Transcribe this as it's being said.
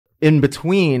in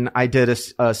between, I did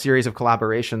a series of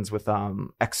collaborations with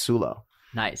xsulo.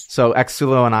 Nice. So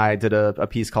xsulo and I did a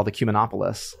piece called the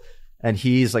Cumanopolis, and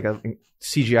he's like a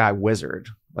CGI wizard.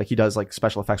 Like he does like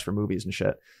special effects for movies and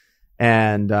shit.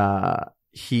 And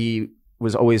he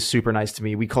was always super nice to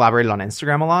me. We collaborated on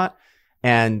Instagram a lot.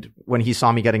 And when he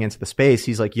saw me getting into the space,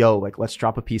 he's like, yo, like, let's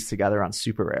drop a piece together on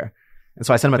Super Rare. And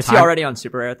so I sent him a Was he already on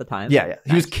Super Rare at the time? Yeah. Nice.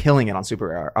 He was killing it on Super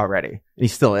Rare already. And he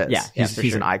still is. Yeah, he's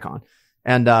sure. an icon.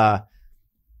 And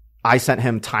I sent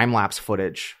him time-lapse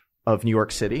footage of New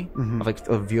York City, of like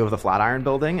a view of the Flatiron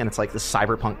building. And it's like this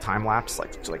cyberpunk time-lapse,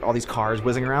 like all these cars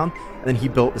whizzing around. And then he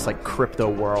built this like crypto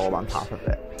world on top of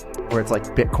it, where it's like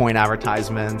Bitcoin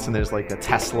advertisements, and there's like a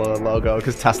Tesla logo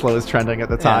because Tesla was trending at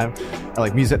the time. And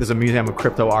like there's a museum of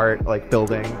crypto art like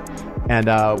building, and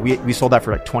we sold that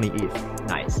for like 20 ETH.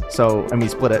 Nice. So, and we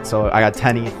split it. So I got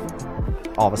 10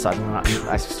 ETH. All of a sudden,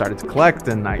 I started to collect,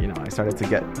 and I started to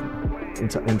get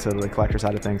into the collector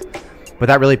side of things. But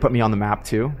that really put me on the map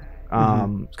too,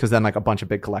 because then like a bunch of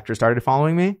big collectors started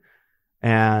following me,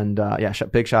 and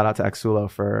big shout out to xsulo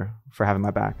for having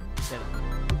my back. Yeah.